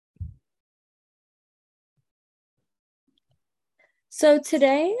So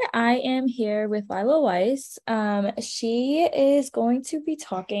today I am here with Lilah Weiss. She is going to be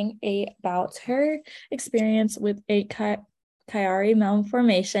talking about her experience with a Chiari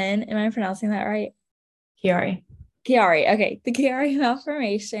malformation. Am I pronouncing that right? Chiari. Chiari. Okay, the Chiari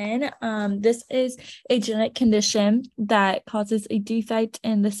malformation. This is a genetic condition that causes a defect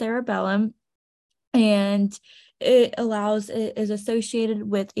in the cerebellum, and it is associated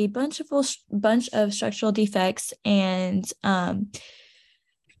with a bunch of structural defects and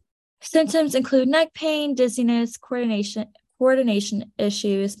symptoms include neck pain, dizziness, coordination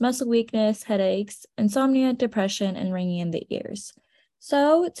issues, muscle weakness, headaches, insomnia, depression, and ringing in the ears.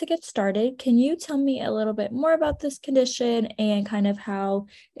 So, to get started, can you tell me a little bit more about this condition and kind of how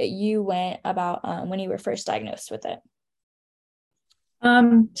you went about when you were first diagnosed with it?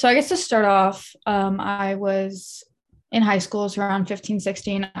 So I guess to start off, I was in high school, so around 15,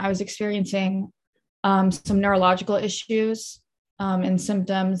 16. I was experiencing some neurological issues and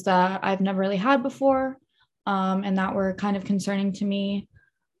symptoms that I've never really had before, and that were kind of concerning to me.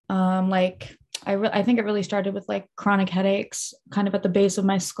 I think it really started with like chronic headaches, kind of at the base of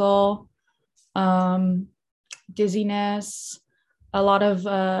my skull, um, dizziness, a lot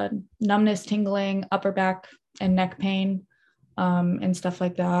of numbness, tingling, upper back and neck pain, and stuff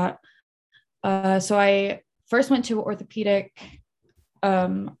like that. So I first went to orthopedist,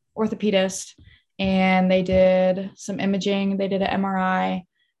 and they did some imaging. They did an MRI,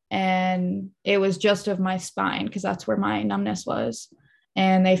 and it was just of my spine because that's where my numbness was.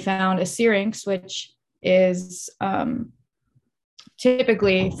 And they found a syrinx, which is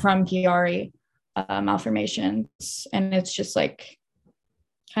typically from Chiari malformations, and it's just like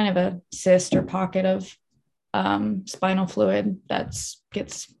kind of a cyst or pocket of spinal fluid that's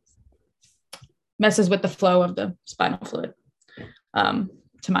gets messes with the flow of the spinal fluid,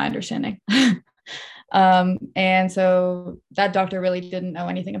 to my understanding. And so that doctor really didn't know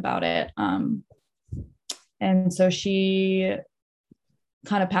anything about it. And so she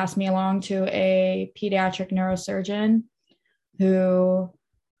kind of passed me along to a pediatric neurosurgeon who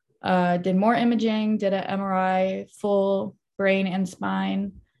did more imaging, did an MRI, full brain and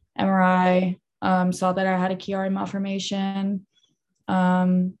spine MRI, saw that I had a Chiari malformation.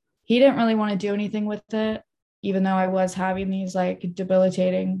 He didn't really want to do anything with it, even though I was having these like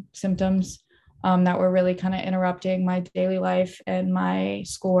debilitating symptoms that were really kind of interrupting my daily life and my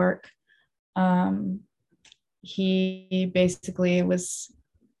schoolwork. He basically was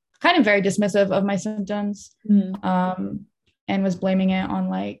kind of very dismissive of my symptoms, and was blaming it on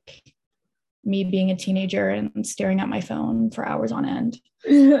like me being a teenager and staring at my phone for hours on end.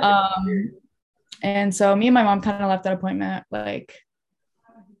 And so me and my mom kind of left that appointment like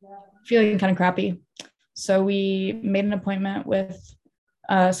feeling kind of crappy. So we made an appointment with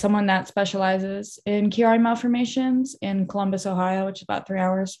someone that specializes in Chiari malformations in Columbus, Ohio, which is about 3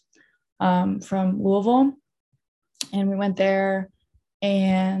 hours from Louisville. And we went there,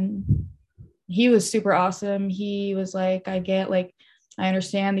 and he was super awesome. He was like, I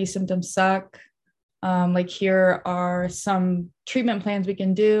understand these symptoms suck. Like, here are some treatment plans we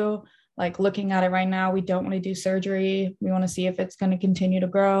can do. Like, looking at it right now, we don't want to do surgery. We want to see if it's going to continue to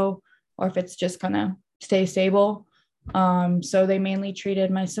grow or if it's just going to stay stable. So they mainly treated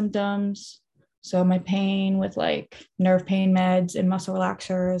my symptoms. So my pain with like nerve pain meds and muscle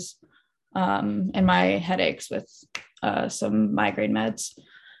relaxers, and my headaches with some migraine meds.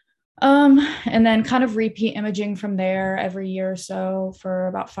 And then kind of repeat imaging from there every year or so for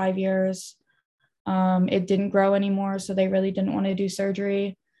about 5 years. It didn't grow anymore, so they really didn't want to do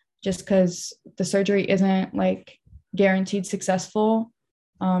surgery just because the surgery isn't like guaranteed successful,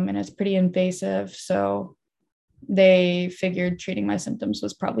 and it's pretty invasive. So they figured treating my symptoms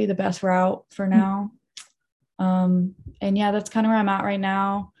was probably the best route for now. And yeah, that's kind of where I'm at right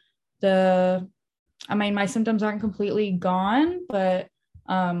now. My symptoms aren't completely gone, but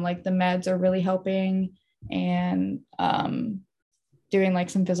like the meds are really helping, and doing like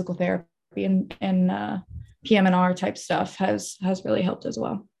some physical therapy and PM&R type stuff has really helped as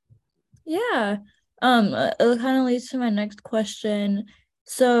well. Yeah. It kind of leads to my next question.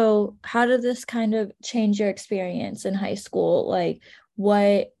 So, how did this kind of change your experience in high school? Like,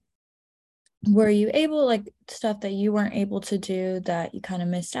 what were you able, like, stuff that you weren't able to do that you kind of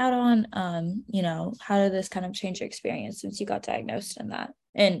missed out on? How did this kind of change your experience since you got diagnosed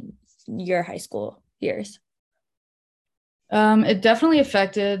in your high school years? It definitely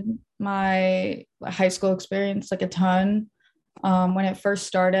affected my high school experience like a ton. When it first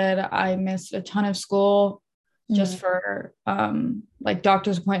started, I missed a ton of school just for like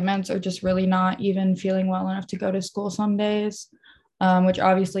doctor's appointments, or just really not even feeling well enough to go to school some days, which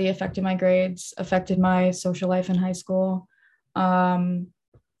obviously affected my grades, affected my social life in high school.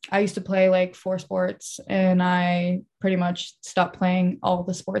 I used to play like 4 sports, and I pretty much stopped playing all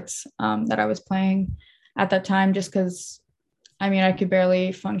the sports that I was playing at that time, just because I mean I could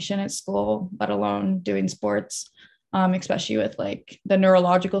barely function at school, let alone doing sports. Especially with like the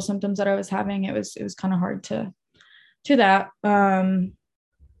neurological symptoms that I was having, it was kind of hard to do that. But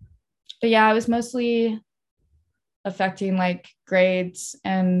yeah, it was mostly affecting like grades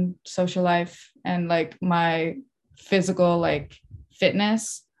and social life and like my physical like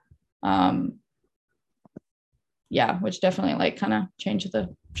fitness. um yeah, which definitely like kind of changed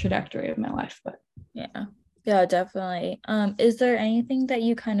the trajectory of my life. But Yeah. Yeah, definitely. Is there anything that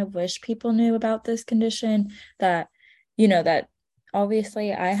you kind of wish people knew about this condition that, that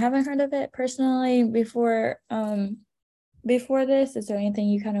obviously I haven't heard of it personally before this? Is there anything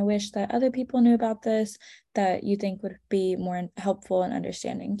you kind of wish that other people knew about this that you think would be more helpful and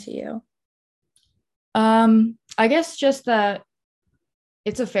understanding to you? I guess just that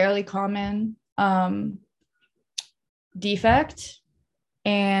it's a fairly common defect,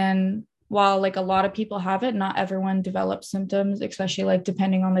 and while like a lot of people have it, not everyone develops symptoms, especially like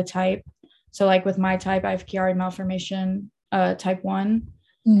depending on the type. So like with my type, I have Chiari Malformation type I. And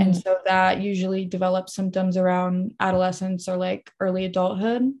Mm-hmm. so that usually develops symptoms around adolescence or like early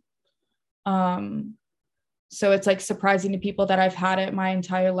adulthood. Um, so it's like surprising to people that I've had it my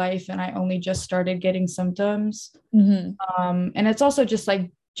entire life and I only just started getting symptoms. Mm-hmm. And it's also just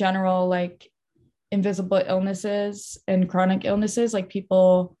like general like invisible illnesses and chronic illnesses. Like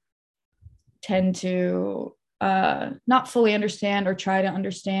people tend to not fully understand or try to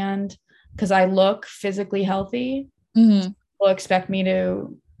understand because I look physically healthy. Mm-hmm. Will expect me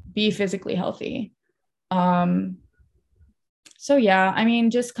to be physically healthy. Um, so yeah, I mean,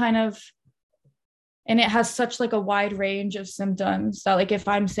 just kind of, and it has such like a wide range of symptoms that like if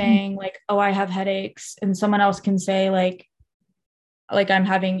I'm saying like, oh, I have headaches, and someone else can say like I'm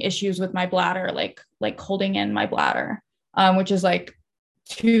having issues with my bladder, like holding in my bladder, which is like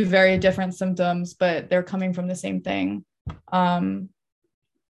two very different symptoms, but they're coming from the same thing. Um,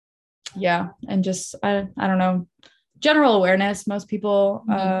 yeah, and just I don't know, general awareness. Most people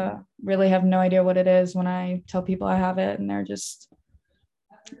Mm-hmm. really have no idea what it is when I tell people I have it, and they're just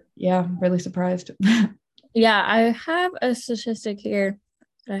yeah, really surprised. Yeah, I have a statistic here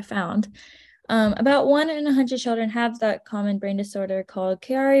that I found. About 1 in 100 children have that common brain disorder called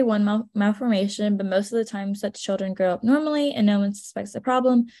Chiari malformation, but most of the time, such children grow up normally and no one suspects the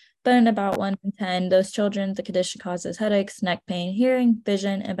problem. But in about 1 in 10, those children, the condition causes headaches, neck pain, hearing,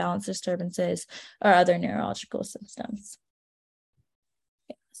 vision, and balance disturbances, or other neurological symptoms.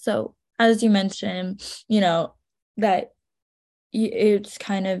 So, as you mentioned, that it's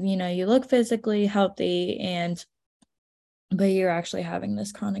kind of, you look physically healthy but you're actually having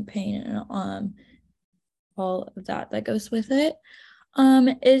this chronic pain and all of that goes with it.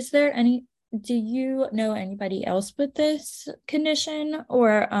 Is there any do you know anybody else with this condition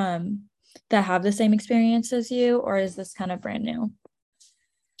or that have the same experience as you, or is this kind of brand new?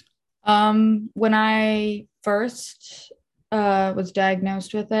 When I first was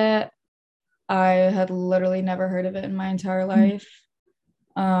diagnosed with it, I had literally never heard of it in my entire life.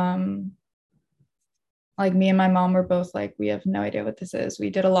 Um, like me and my mom were both like, we have no idea what this is. We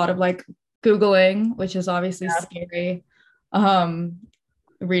did a lot of like Googling, which is obviously Yeah. scary. Um,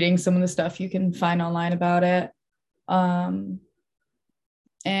 Reading some of the stuff you can find online about it. Um,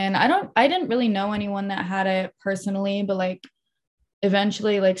 and I didn't really know anyone that had it personally, but like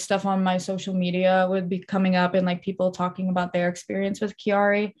eventually like stuff on my social media would be coming up and like people talking about their experience with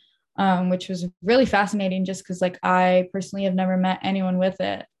Chiari, which was really fascinating just because like I personally have never met anyone with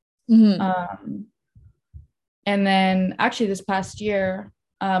it. Mm-hmm. Um, and then actually this past year,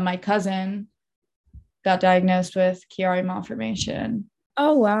 my cousin got diagnosed with Chiari malformation.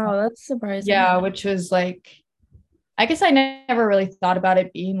 Oh wow, that's surprising. Yeah, which was like, I guess I never really thought about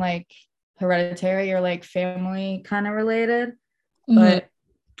it being like hereditary or like family kind of related, Mm-hmm. but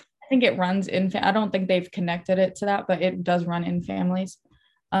I think it runs in. I don't think they've connected it to that, but it does run in families.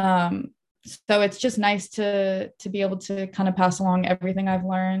 Um, so it's just nice to be able to kind of pass along everything I've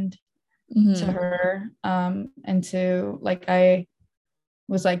learned to Mm-hmm. her, and to like I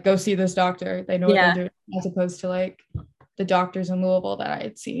was like, go see this doctor. They know what they're Yeah. doing, as opposed to like the doctors in Louisville that I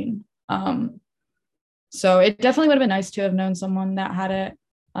had seen. So it definitely would have been nice to have known someone that had it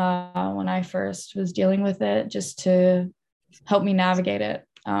when I first was dealing with it, just to help me navigate it.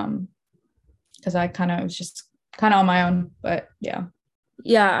 Because I kind of was just kind of on my own. But yeah.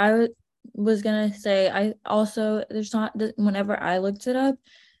 Yeah, was gonna say I also there's not whenever I looked it up,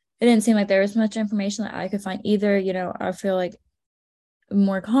 it didn't seem like there was much information that I could find either. I feel like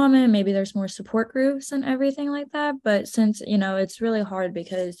more common, maybe there's more support groups and everything like that, but since it's really hard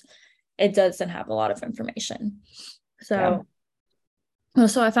because it doesn't have a lot of information. Yeah. So well,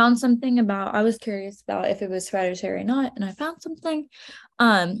 so I found something about, I was curious about if it was hereditary or not, and I found something.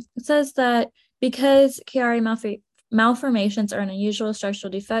 It says that because Chiari malformations are an unusual structural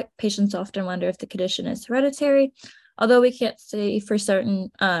defect, patients often wonder if the condition is hereditary. Although we can't say for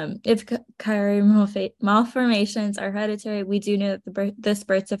certain if Chiari malformations are hereditary, we do know that this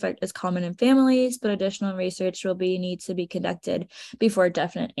birth defect is common in families, but additional research will need to be conducted before a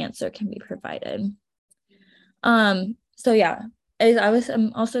definite answer can be provided. So yeah,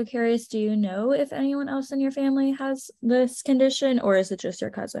 I'm also curious, do you know if anyone else in your family has this condition, or is it just your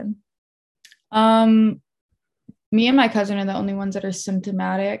cousin? Me and my cousin are the only ones that are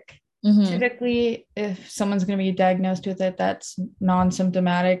symptomatic. Typically, if someone's going to be diagnosed with it that's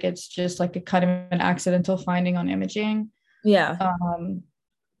non-symptomatic, it's just like a kind of an accidental finding on imaging. Yeah.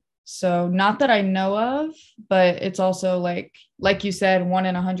 So not that I know of, but it's also like you said, 1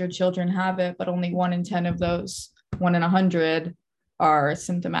 in 100 children have it, but only 1 in 10 of those 1 in 100 are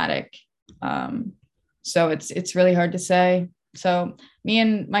symptomatic. So it's really hard to say. So me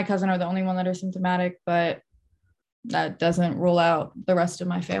and my cousin are the only one that are symptomatic, but that doesn't rule out the rest of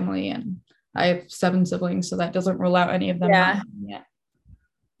my family. And I have 7 siblings, so that doesn't rule out any of them not having it.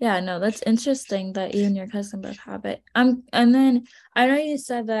 Yeah, no, that's interesting that you and your cousin both have it. And then I know you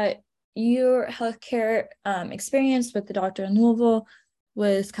said that your healthcare experience with the doctor in Louisville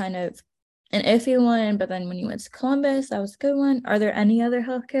was kind of an iffy one, but then when you went to Columbus, that was a good one. Are there any other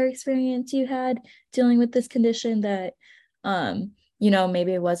healthcare experience you had dealing with this condition that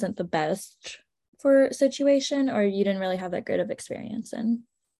maybe it wasn't the best for situation, or you didn't really have that good of experience in?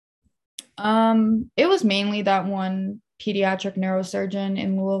 It was mainly that one pediatric neurosurgeon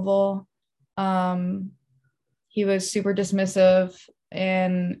in Louisville. He was super dismissive,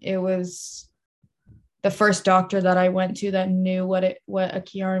 and it was the first doctor that I went to that knew what a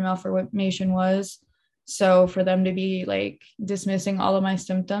Chiari malformation was. So for them to be like dismissing all of my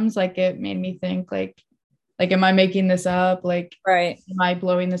symptoms, like it made me think like, am I making this up? Like, right. Am I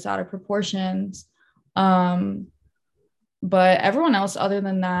blowing this out of proportions? But everyone else other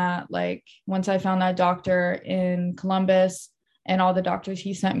than that, like once I found that doctor in Columbus, and all the doctors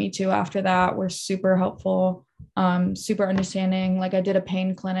he sent me to after that were super helpful, super understanding. Like I did a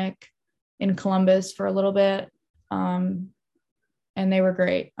pain clinic in Columbus for a little bit, and they were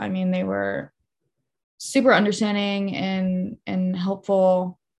great. I mean, they were super understanding and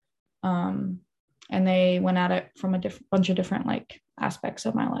helpful, and they went at it from a bunch of different like aspects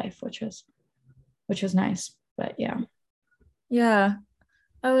of my life, which was nice. But yeah. Yeah.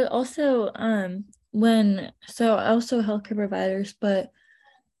 I would also also healthcare providers, but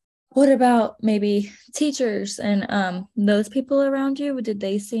what about maybe teachers and those people around you? Did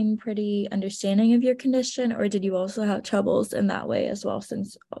they seem pretty understanding of your condition, or did you also have troubles in that way as well,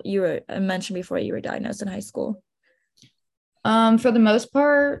 since I mentioned before you were diagnosed in high school? For the most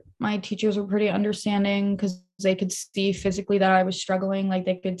part, my teachers were pretty understanding because they could see physically that I was struggling. Like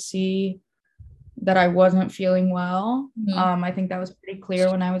they could see that I wasn't feeling well. I think that was pretty clear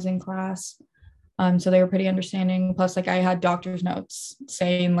when I was in class. So they were pretty understanding. Plus, like I had doctor's notes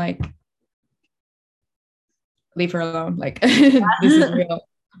saying like, leave her alone. Like this is real.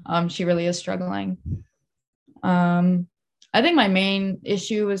 She really is struggling. I think my main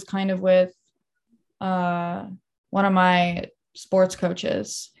issue was kind of with one of my sports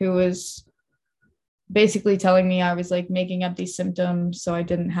coaches who was basically telling me I was like making up these symptoms so I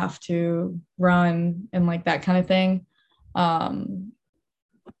didn't have to run and like that kind of thing. And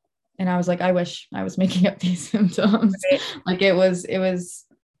I was like, I wish I was making up these symptoms. Right. Like it was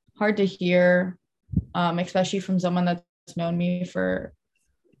hard to hear, especially from someone that's known me for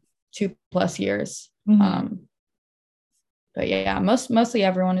 2+ years. But yeah, mostly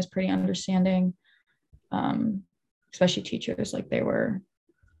everyone is pretty understanding, especially teachers. Like they were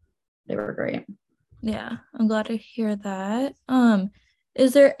great. Yeah, I'm glad to hear that.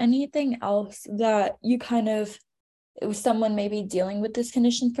 Is there anything else that you it was someone maybe dealing with this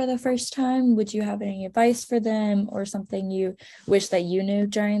condition for the first time? Would you have any advice for them, or something you wish that you knew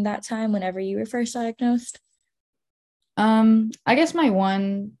during that time whenever you were first diagnosed? I guess my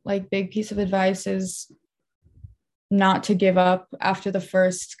one like big piece of advice is not to give up after the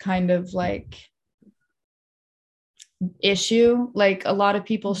first kind of like issue. Like a lot of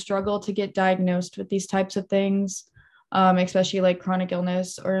people struggle to get diagnosed with these types of things, especially like chronic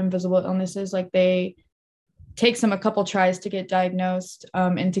illness or invisible illnesses. Like they takes them a couple tries to get diagnosed,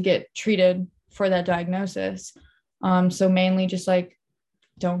 and to get treated for that diagnosis. So mainly just like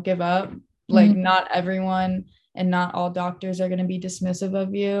don't give up. Like not everyone and not all doctors are going to be dismissive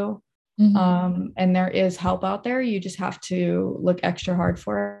of you. And there is help out there. You just have to look extra hard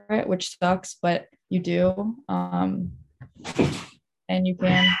for it, which sucks, but you do. And you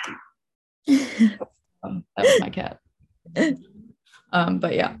can. That was my cat.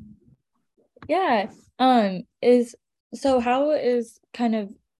 But yeah. Yeah. How is kind of,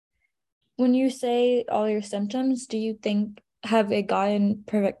 when you say all your symptoms, do you think have it gotten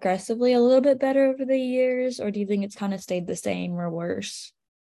progressively a little bit better over the years, or do you think it's kind of stayed the same or worse?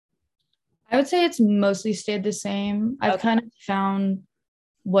 I would say it's mostly stayed the same. I've kind of found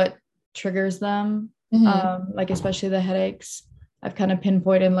what triggers them, like especially the headaches. I've kind of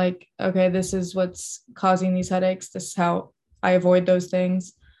pinpointed like, okay, this is what's causing these headaches. This is how I avoid those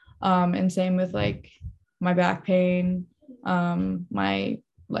things. And same with like my back pain, my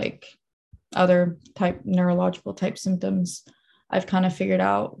like other type neurological type symptoms. I've kind of figured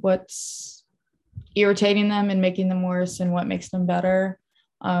out what's irritating them and making them worse and what makes them better.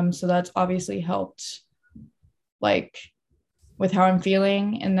 So that's obviously helped like with how I'm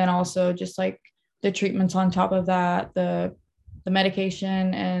feeling. And then also just like the treatments on top of that, the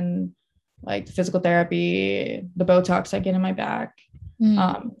medication and like the physical therapy, the Botox I get in my back,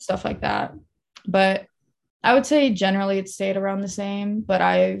 stuff like that. But I would say generally it stayed around the same, but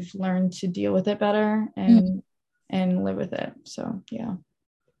I've learned to deal with it better and live with it. So yeah.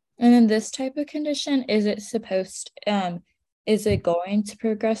 And in this type of condition, is it going to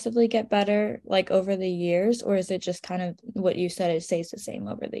progressively get better like over the years, or is it just kind of what you said, it stays the same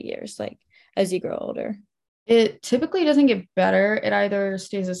over the years, like as you grow older? It typically doesn't get better. It either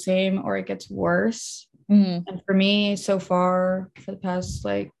stays the same or it gets worse. And for me, so far, for the past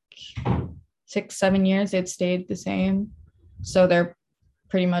like 6-7 years, it stayed the same. So they're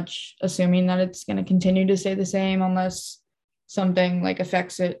pretty much assuming that it's going to continue to stay the same unless something like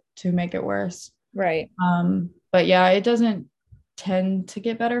affects it to make it worse. Right. But yeah, it doesn't tend to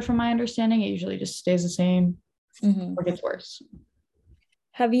get better from my understanding. It usually just stays the same or gets worse.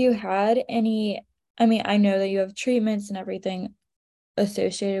 Have you had any, I mean, I know that you have treatments and everything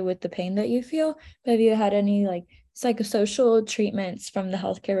associated with the pain that you feel, but have you had any like psychosocial treatments from the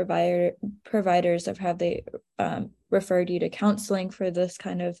healthcare providers, of have they referred you to counseling for this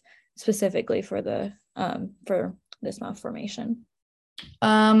kind of, specifically for the for this malformation?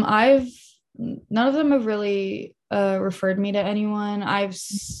 I've none of them have really referred me to anyone. I've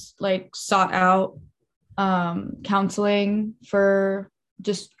like sought out counseling for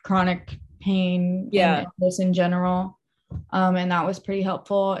just chronic pain and illness in general. And that was pretty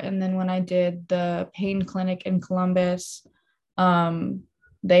helpful. And then when I did the pain clinic in Columbus,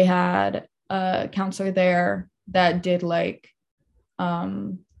 they had a counselor there that did like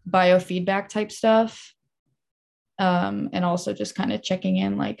biofeedback type stuff. And also just kind of checking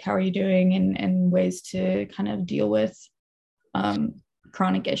in, like, how are you doing, and ways to kind of deal with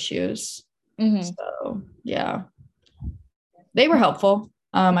chronic issues. So yeah, they were helpful.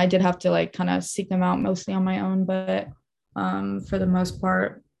 I did have to like kind of seek them out mostly on my own, but for the most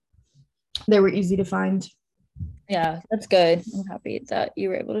part, they were easy to find. Yeah, that's good. I'm happy that you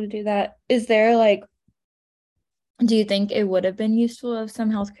were able to do that. Is there like, do you think it would have been useful if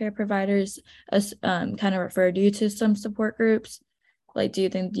some healthcare providers kind of referred you to some support groups? Like, do you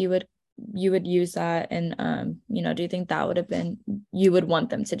think you would use that? And do you think that would have been, you would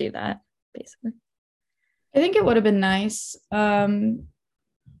want them to do that, basically? I think it would have been nice.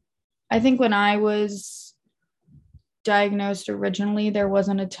 I think when I was diagnosed originally, there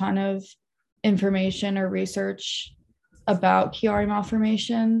wasn't a ton of information or research about Chiari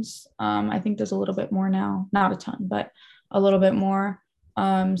malformations. I think there's a little bit more now, not a ton, but a little bit more.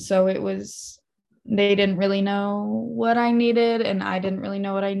 So they didn't really know what I needed, and I didn't really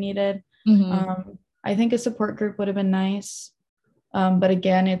know what I needed. I think a support group would have been nice. But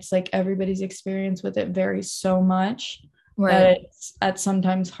again, it's like everybody's experience with it varies so much that it's at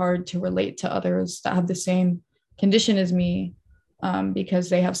sometimes hard to relate to others that have the same condition as me, because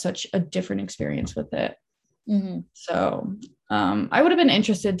they have such a different experience with it. So I would have been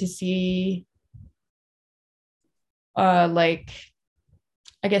interested to see like,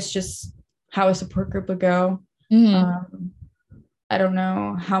 I guess, just how a support group would go. I don't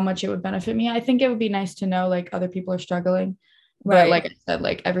know how much it would benefit me. I think it would be nice to know like other people are struggling, but like I said,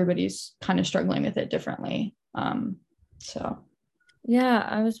 like everybody's kind of struggling with it differently. So yeah,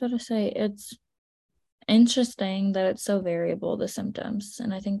 I was about to say, it's interesting that it's so variable, the symptoms,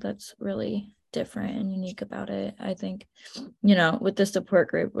 and I think that's really different and unique about it. I think, with the support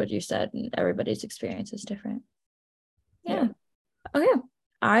group, what you said, everybody's experience is different. Yeah. Okay.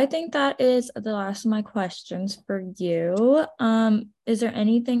 I think that is the last of my questions for you. Is there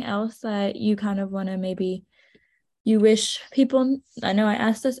anything else that you kind of want to maybe you wish people, I know I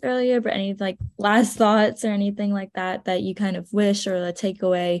asked this earlier, but any like last thoughts or anything like that that you kind of wish or a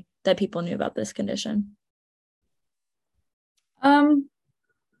takeaway that people knew about this condition? Um,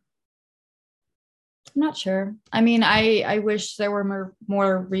 I'm not sure. I mean, I wish there were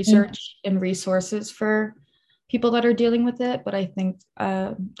more research and resources for people that are dealing with it, but I think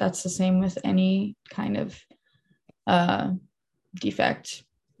that's the same with any kind of uh, defect,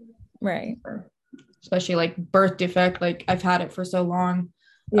 Right. especially like birth defect. Like I've had it for so long,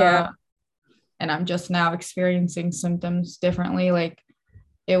 Yeah. and I'm just now experiencing symptoms differently. Like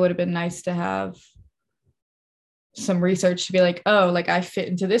it would have been nice to have some research to be like, oh, like I fit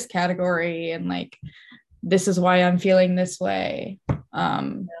into this category, and like this is why I'm feeling this way.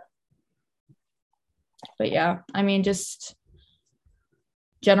 Um, but yeah, I mean, just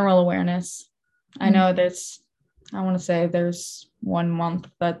general awareness. I know I want to say there's 1 month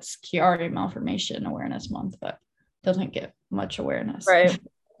that's Chiari Malformation Awareness Month, but doesn't get much awareness. Right.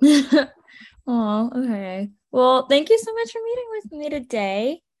 Oh, okay. Well, thank you so much for meeting with me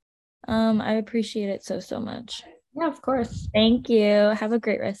today. I appreciate it so much. Yeah, of course. Thank you. Have a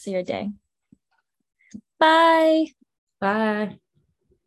great rest of your day. Bye. Bye.